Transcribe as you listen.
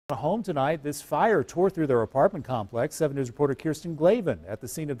Home tonight, this fire tore through their apartment complex. 7 News reporter Kirsten Glavin at the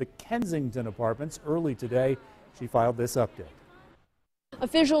scene of the Kensington Apartments early today. She filed this update.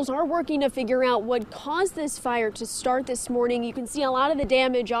 Officials are working to figure out what caused this fire to start this morning. You can see a lot of the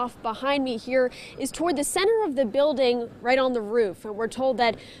damage off behind me here is toward the center of the building, right on the roof. And we're told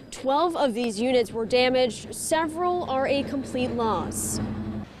that 12 of these units were damaged. Several are a complete loss.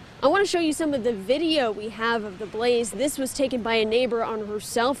 I want to show you some of the video we have of the blaze. This was taken by a neighbor on her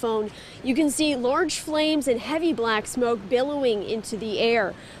cell phone. You can see large flames and heavy black smoke billowing into the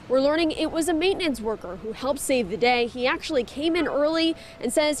air. We're learning it was a maintenance worker who helped save the day. He actually came in early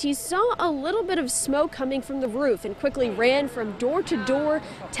and says he saw a little bit of smoke coming from the roof and quickly ran from door to door,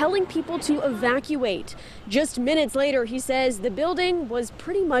 telling people to evacuate. Just minutes later, he says the building was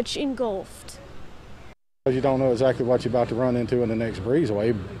pretty much engulfed. You don't know exactly what you're about to run into in the next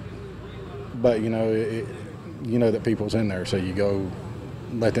breezeway. But you know that people's in there, so you go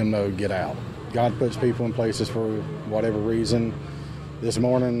let them know, get out. God puts people in places for whatever reason. This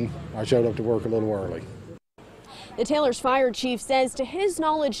morning I showed up to work a little early. The Taylor's fire chief says to his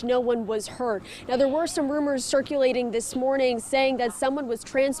knowledge no one was hurt. Now there were some rumors circulating this morning saying that someone was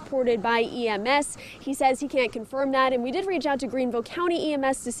transported by EMS. He says he can't confirm that, and we did reach out to Greenville County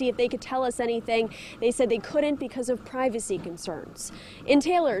EMS to see if they could tell us anything. They said they couldn't because of privacy concerns. In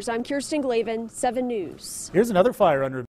Taylor's, I'm Kirsten Glavin, 7 News. Here's another fire under